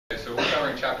So we're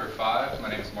covering Chapter 5. My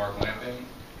name is Mark Lamping.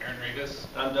 Aaron Regas.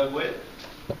 I'm Doug Witt.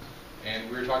 And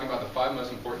we're talking about the 5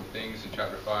 most important things in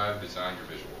Chapter 5, design your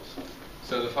visuals.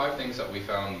 So the 5 things that we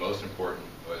found most important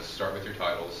was start with your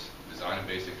titles, design a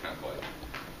basic template,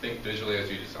 think visually as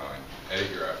you design,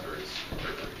 edit your efforts, and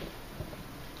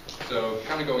proofread. So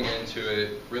kind of going into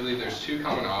it, really there's 2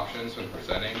 common options when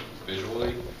presenting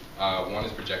visually. One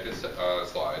is projected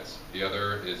slides, the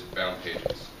other is bound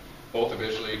pages. Both are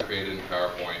visually created in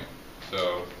PowerPoint,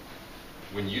 so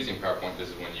when using PowerPoint, this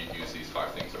is when you use these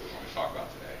 5 things that we want to talk about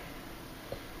today.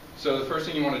 So the first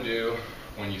thing you want to do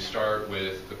when you start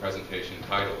with the presentation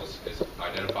titles is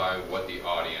identify what the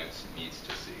audience needs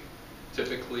to see.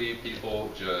 Typically, people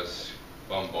just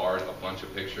bombard a bunch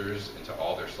of pictures into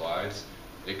all their slides.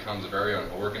 It comes very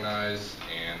unorganized,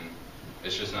 and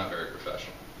it's just not very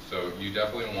professional. So you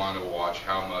definitely want to watch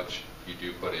how much you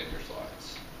do put in your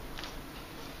slides.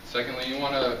 Secondly, you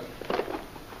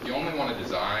only want to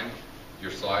design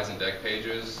your slides and deck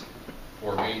pages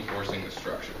for reinforcing the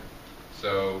structure.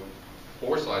 So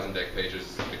for slides and deck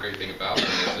pages, the great thing about them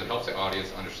is it helps the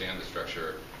audience understand the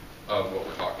structure of what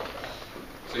we're talking about.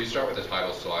 So you start with the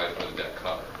title slide or the deck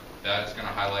cover. That's going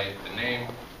to highlight the name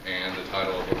and the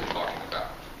title of what we're talking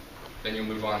about. Then you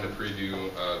move on to preview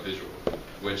visual,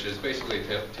 which is basically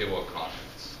a table of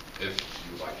contents, if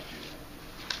you would like to do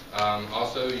that.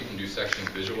 Also, you can do section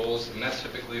visuals, and that's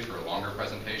typically for longer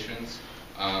presentations.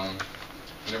 And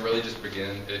it really just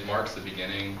it marks the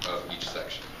beginning of each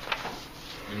section.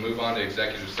 You move on to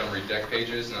executive summary deck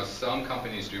pages. Now, some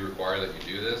companies do require that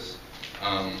you do this,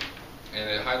 and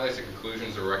it highlights the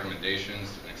conclusions or recommendations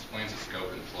and explains the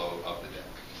scope and flow of the deck.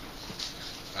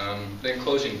 Then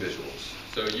closing visuals.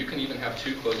 So you can even have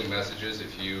 2 closing messages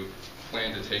if you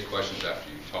plan to take questions after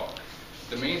you talk.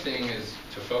 The main thing is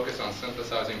to focus on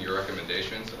synthesizing your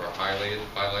recommendations or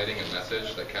highlighting a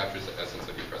message that captures the essence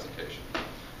of your presentation.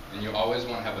 And you always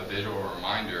want to have a visual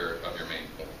reminder of your main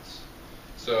points.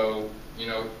 So,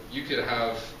 you could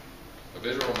have a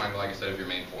visual reminder, like I said, of your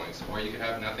main points, or you could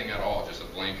have nothing at all, just a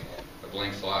blank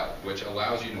slide, which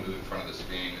allows you to move in front of the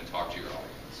screen and talk to your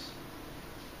audience.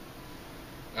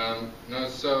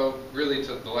 So really,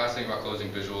 the last thing about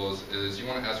closing visuals is you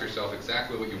want to ask yourself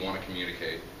exactly what you want to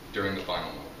communicate during the final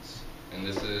moments, and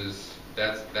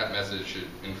that message should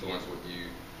influence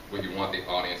what you want the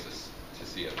audience to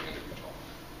see at the end of your talk.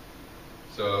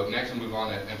 So next, we'll move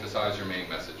on to emphasize your main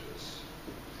messages.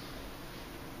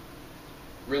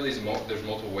 Really, there's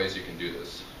multiple ways you can do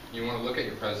this. You want to look at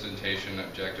your presentation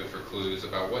objective for clues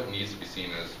about what needs to be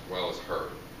seen as well as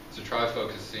heard. So try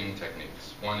focusing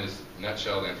techniques. One is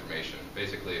nutshell information,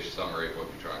 basically a summary of what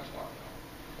you're trying to talk about.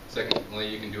 Secondly,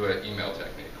 you can do an email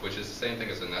technique, which is the same thing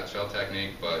as a nutshell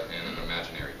technique, but in an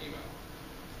imaginary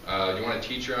email. You want to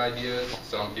teach your ideas.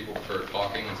 Some people prefer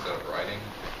talking instead of writing.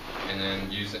 And then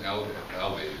use an elevator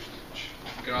speech.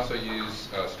 You can also use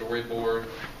a storyboard,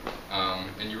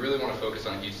 and you really want to focus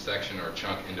on each section or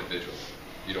chunk individually.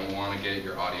 You don't want to get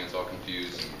your audience all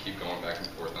confused and keep going back and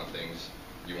forth on things.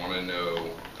 You want to know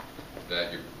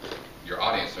that your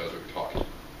audience knows what you're talking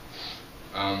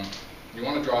about. You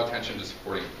want to draw attention to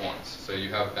supporting points. So you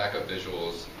have backup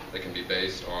visuals that can be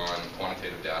based on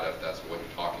quantitative data if that's what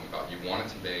you're talking about. You want it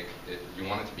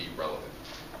to be relevant.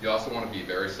 You also want to be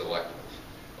very selective.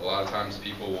 A lot of times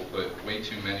people will put way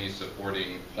too many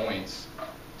supporting points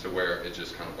to where it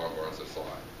just kind of bombards the slide.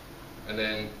 And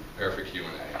then prepare for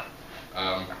Q&A.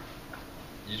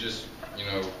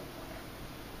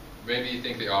 Maybe you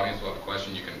think the audience will have a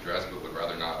question you can address, but would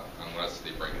rather not unless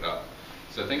they bring it up.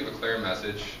 So think of a clear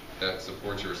message that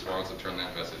supports your response and turn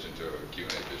that message into a Q&A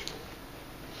visual.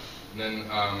 And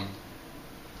then,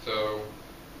 so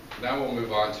now we'll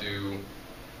move on to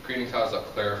creating titles that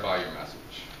clarify your message.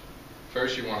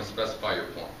 First, you want to specify your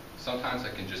point. Sometimes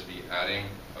that can just be adding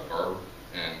a verb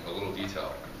and a little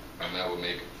detail, and that will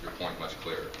make your point much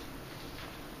clearer.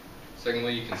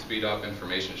 Secondly, you can speed up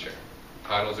information sharing.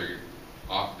 Titles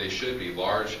they should be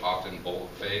large, often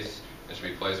bold-faced, and should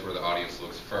be placed where the audience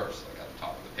looks first, like at the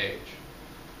top of the page.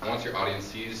 Once your audience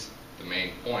sees the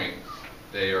main point,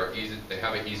 they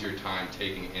have an easier time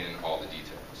taking in all the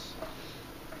details.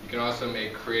 You can also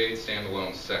create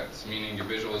standalone sense, meaning your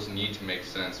visuals need to make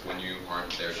sense when you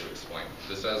aren't there to explain.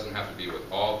 This doesn't have to be with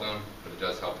all of them, but it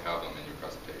does help to have them in your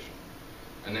presentation.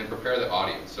 And then prepare the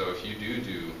audience. So if you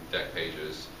do deck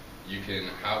pages, you can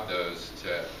have those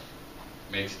to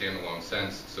make standalone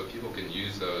sense so people can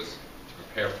use those to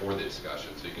prepare for the discussion.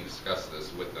 So you can discuss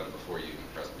this with them before you even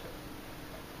present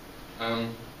it.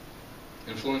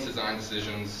 Influence design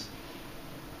decisions.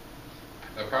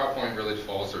 A PowerPoint really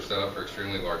defaults are set up for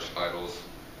extremely large titles.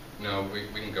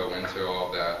 We can go into all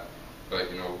of that,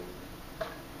 but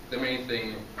the main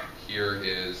thing here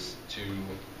is to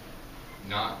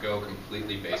not go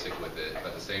completely basic with it, but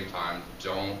at the same time,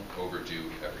 don't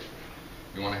overdo everything.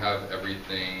 You want to have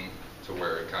everything to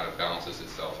where it kind of balances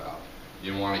itself out.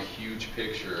 You don't want a huge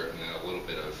picture and then a little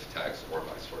bit of text, or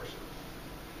vice versa.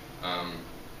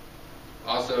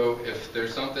 Also, if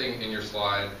there's something in your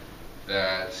slide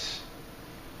that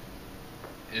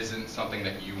isn't something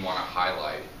that you want to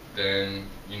highlight, then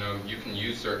you can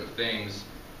use certain things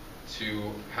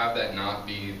to have that not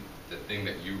be the thing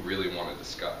that you really want to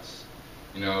discuss.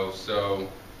 So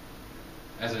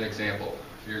as an example,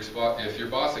 if your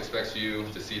boss expects you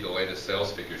to see the latest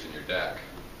sales figures in your deck,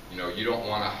 you don't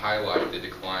want to highlight the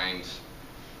declined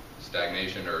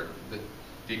stagnation or the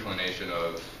declination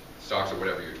of stocks or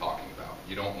whatever you're talking about.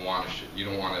 You don't want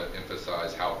to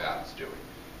emphasize how bad it's doing.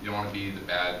 You don't want to be the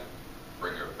bad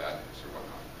bringer of bad news or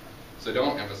whatnot. So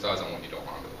don't emphasize on what you don't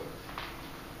want to deliver.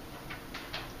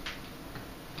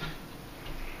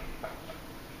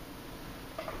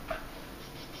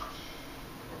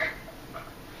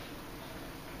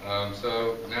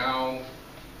 So now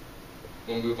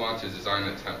we'll move on to design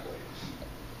a template.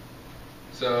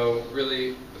 So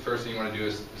really, the first thing you want to do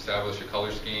is establish a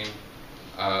color scheme.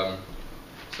 So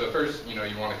first, you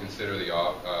want to consider the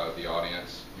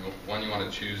audience. You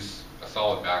want to choose a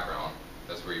solid background.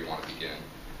 That's where you want to begin.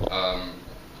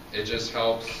 It just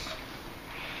helps.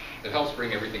 It helps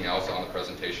bring everything else on the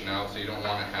presentation out. So you don't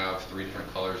want to have 3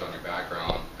 different colors on your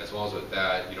background. As well as with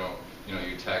that,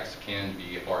 your text can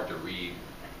be hard to read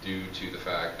due to the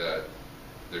fact that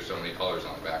there's so many colors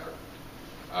on the background.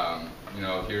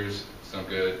 Here's some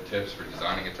good tips for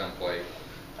designing a template.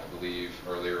 I believe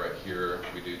earlier right here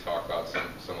we do talk about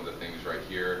some of the things right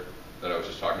here that I was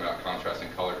just talking about, contrasting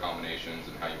color combinations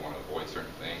and how you want to avoid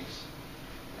certain things.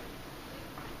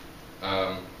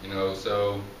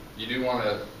 So you do want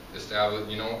to establish,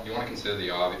 you want to consider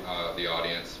the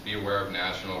audience, be aware of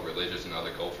national, religious, and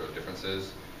other cultural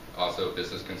differences, also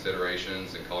business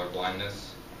considerations and color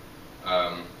blindness.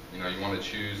 You want to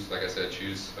choose, like I said,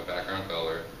 choose a background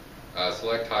color,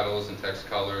 select titles and text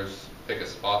colors, pick a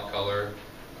spot color,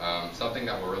 something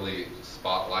that will really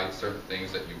spotlight certain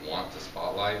things that you want to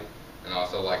spotlight. And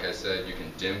also, like I said, you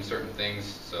can dim certain things,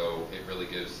 so it really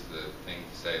gives the thing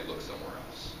to say look somewhere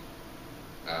else.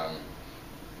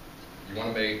 You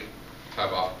want to make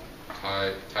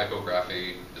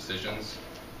typography decisions,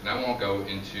 and I won't go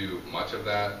into much of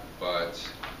that, but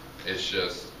it's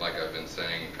just like I've been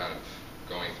saying, kind of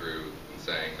going through and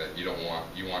saying that you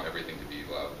want everything to be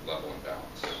level and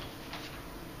balanced.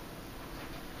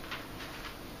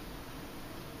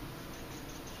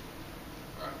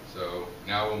 So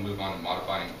now we'll move on to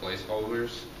modifying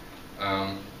placeholders.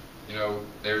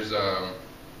 There's a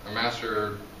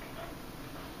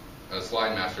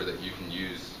slide master that you can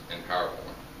use in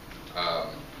PowerPoint.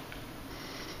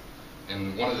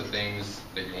 And one of the things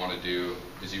that you want to do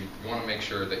is you want to make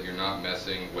sure that you're not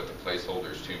messing with the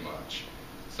placeholders too much.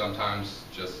 Sometimes,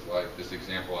 just like this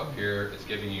example up here, it's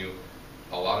giving you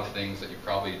a lot of things that you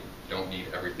probably don't need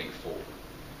everything for.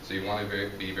 So you want to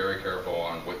be very careful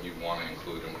on what you want to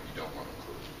include and what you don't want to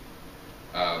include.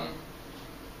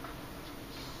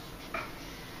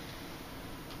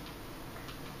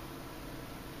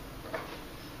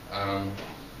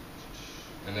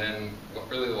 And then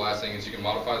really the last thing is you can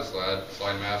modify the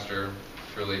slide master.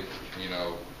 Really,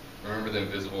 remember the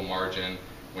invisible margin.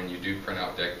 When you do print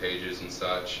out deck pages and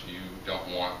such, you don't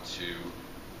want to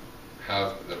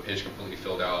have the page completely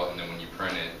filled out, and then when you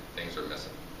print it, things are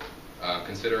missing.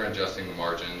 Consider adjusting the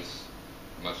margins,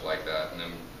 much like that, and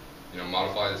then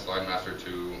modify the slide master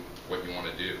to what you want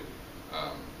to do,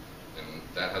 and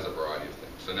that has a variety of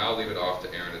things. So now I'll leave it off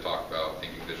to Aaron to talk about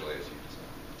thinking visually as you design.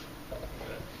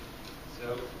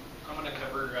 So I'm going to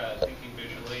cover thinking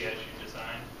visually as you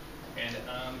design, and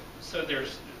so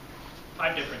there's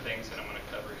 5 different things that I'm going to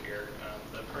cover here.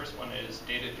 The first one is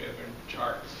data-driven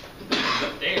charts.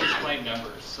 They explain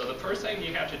numbers. So the first thing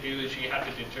you have to do is you have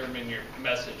to determine your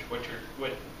message, what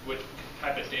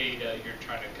type of data you're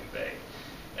trying to convey.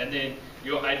 And then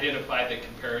you'll identify the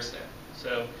comparison.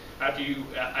 So after you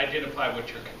identify what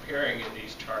you're comparing in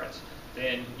these charts,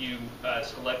 then you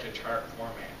select a chart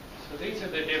format. So these are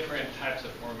the different types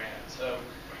of formats. So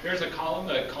there's a column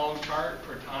chart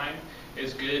for time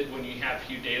is good when you have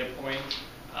few data points.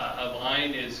 A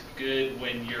line is good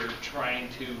when you're trying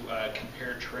to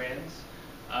compare trends.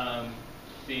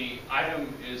 The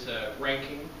item is a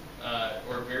ranking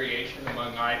or variation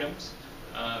among items.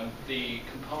 The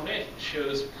component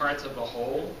shows parts of a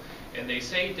whole, and they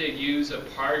say to use a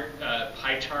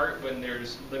pie chart when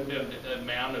there's limited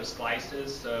amount of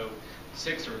slices, so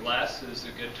 6 or less is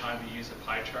a good time to use a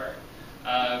pie chart.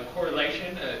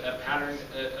 Correlation, a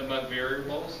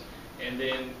variables, and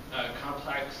then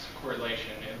complex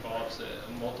correlation involves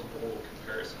multiple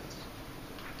comparisons.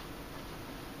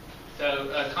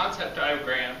 So concept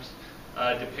diagrams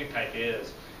depict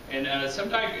ideas. And some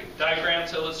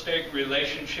diagrams illustrate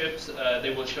relationships.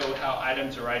 They will show how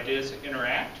items or ideas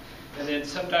interact. And then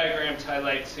some diagrams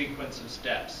highlight sequence of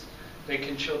steps. They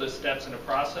can show the steps in a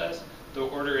process, the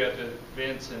order of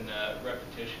events, and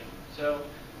repetition. So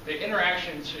the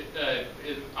interaction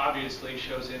it obviously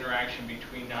shows interaction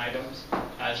between items.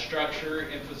 Structure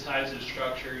emphasizes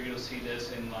structure. You'll see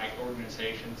this in like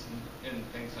organizations and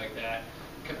things like that.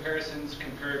 Comparisons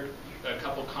compare a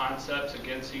couple concepts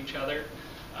against each other.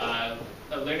 A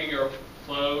linear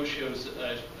flow shows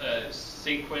a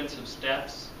sequence of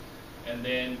steps, and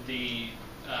then the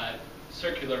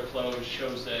circular flow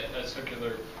shows a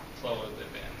circular flow of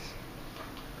events.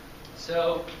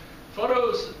 So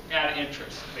photos add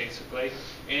interest, basically.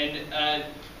 And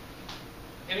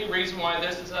any reason why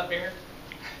this is up here?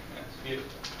 It's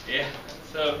beautiful. Yeah.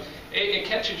 So it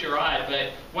catches your eye,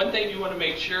 but one thing you want to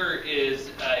make sure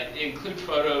is include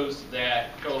photos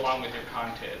that go along with your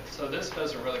content. So this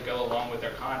doesn't really go along with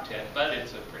their content, but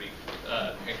it's a pretty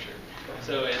picture.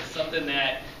 So it's something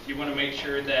that you want to make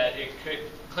sure that it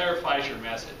clarifies your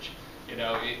message, you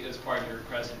know, as part of your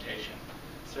presentation.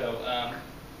 So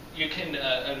you can,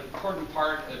 an important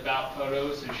part about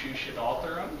photos is you should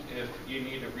alter them if you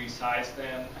need to resize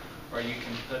them, or you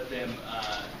can put them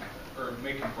or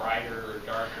make them brighter or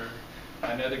darker.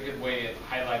 Another good way of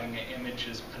highlighting an image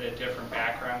is put a different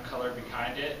background color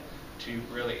behind it to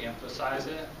really emphasize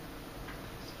it.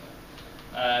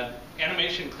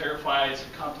 Animation clarifies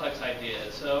complex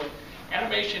ideas. So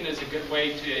animation is a good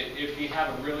way to, if you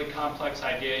have a really complex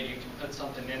idea, you can put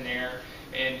something in there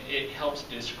and it helps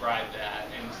describe that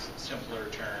in simpler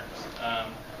terms.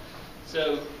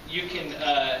 So you can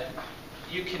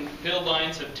build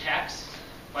lines of text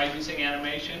by using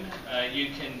animation. You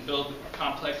can build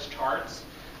complex charts.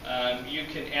 You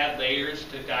can add layers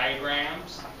to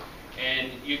diagrams, and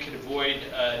you can avoid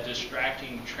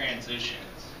distracting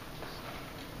transitions.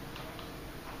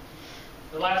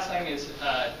 The last thing is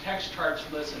text charts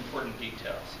list important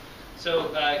details.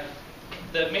 So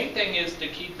the main thing is to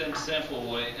keep them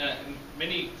simple.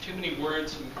 Too many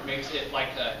words makes it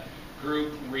like a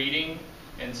group reading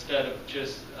instead of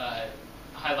just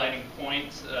highlighting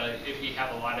points. If you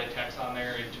have a lot of text on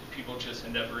there, people just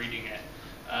end up reading it.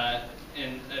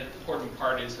 And an important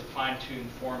part is the fine-tune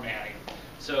formatting.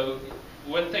 So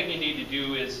one thing you need to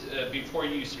do is before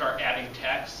you start adding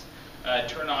text,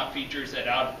 turn off features that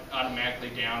automatically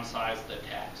downsize the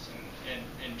text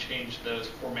and change those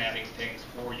formatting things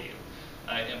for you.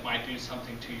 It might do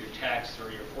something to your text or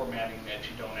your formatting that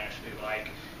you don't actually like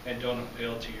and doesn't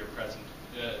appeal to your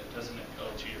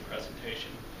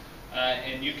presentation.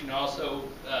 And you can also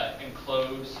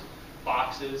enclose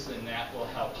boxes, and that will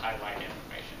help highlight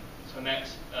information. So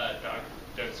next,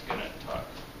 Doug's going to talk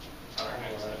on our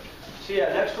next section. So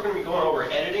yeah, next we're going to be going over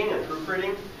editing and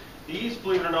proofreading. These,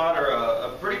 believe it or not, are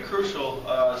a pretty crucial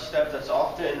step that's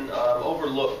often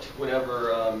overlooked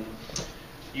whenever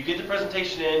you get the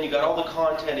presentation in, you got all the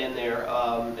content in there,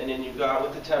 and then you've got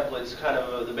with the templates kind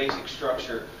of the basic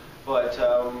structure. But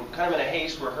kind of in a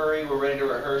haste, we're ready to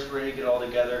rehearse, we're ready to get it all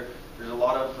together. There's a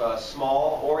lot of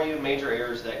small or even major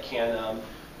errors that can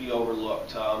be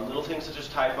overlooked. Little things such as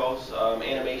typos,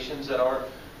 animations that aren't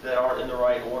in the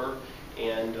right order,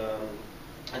 and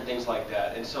things like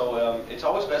that. And so it's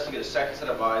always best to get a second set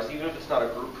of eyes, even if it's not a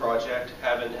group project.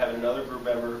 Having another group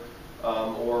member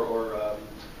or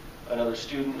another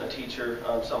student, a teacher,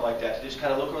 something like that, to just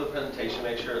kind of look over the presentation,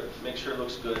 make sure it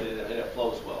looks good and it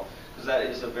flows well. Because that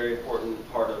is a very important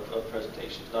part of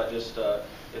presentations, not just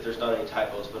if there's not any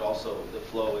typos, but also the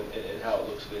flow and how it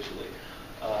looks visually.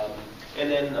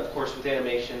 And then, of course, with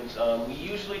animations, we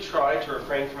usually try to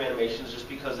refrain from animations just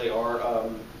because they are a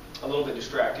little bit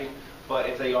distracting. But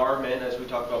if they are meant, as we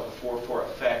talked about before, for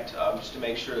effect, just to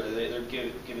make sure that they're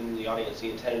giving the audience the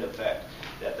intended effect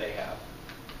that they have.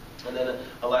 And then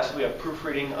lastly, we have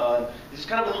proofreading. This is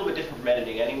kind of a little bit different from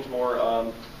editing. Editing is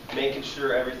more making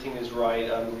sure everything is right,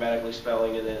 grammatically,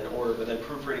 spelling, and then in order. But then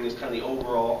proofreading is kind of the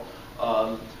overall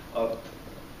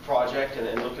project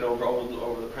and looking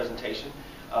over the presentation.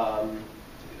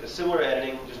 Similar to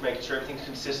editing, just making sure everything's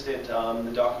consistent,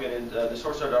 the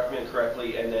sources are documented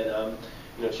correctly, and then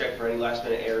check for any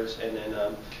last-minute errors, and then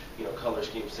color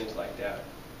schemes, things like that.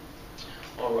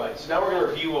 All right, so now we're going to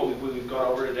review what we've gone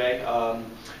over today.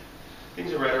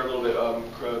 Things in red are a little bit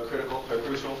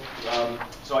crucial.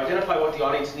 So identify what the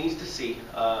audience needs to see.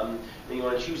 Then you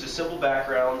want to choose the simple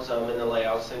backgrounds and the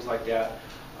layouts, things like that.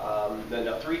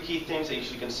 Then 3 key things that you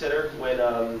should consider when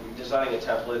designing a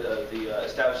template: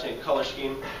 establishing a color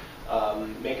scheme,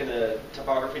 making the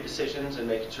typography decisions and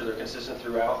making sure they're consistent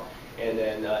throughout, and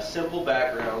then simple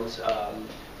backgrounds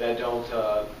that don't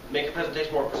make a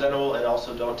presentation more presentable and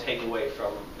also don't take away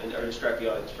from or distract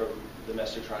the audience from the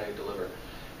message you're trying to deliver.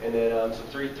 And then some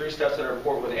three steps that are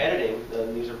important when editing,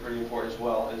 and these are pretty important as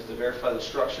well, is to verify the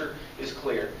structure is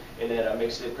clear, and then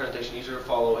makes the presentation easier to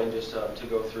follow and just to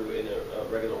go through in a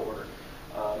regular order.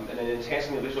 And then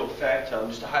enhancing the visual effect,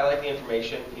 just to highlight the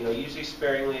information, use these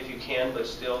sparingly if you can, but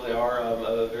still they are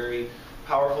a very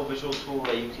powerful visual tool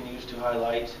that you can use to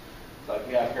highlight, like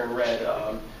we have here in red,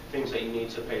 things that you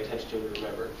need to pay attention to and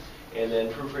remember. And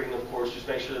then proofreading, of course, just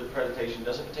make sure the presentation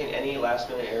doesn't contain any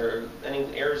last-minute error, any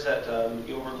errors that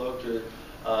you overlooked or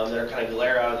that are kind of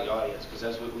glare out of the audience, because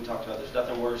that's what we talked about. There's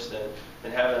nothing worse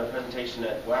than having a presentation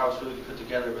that, wow, it's really put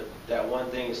together, but that one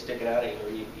thing is sticking out at you, or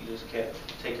you just can't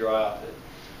take your eye off it.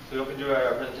 We hope you enjoy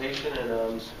our presentation,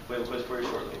 and we have a quiz for you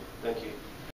shortly. Thank you.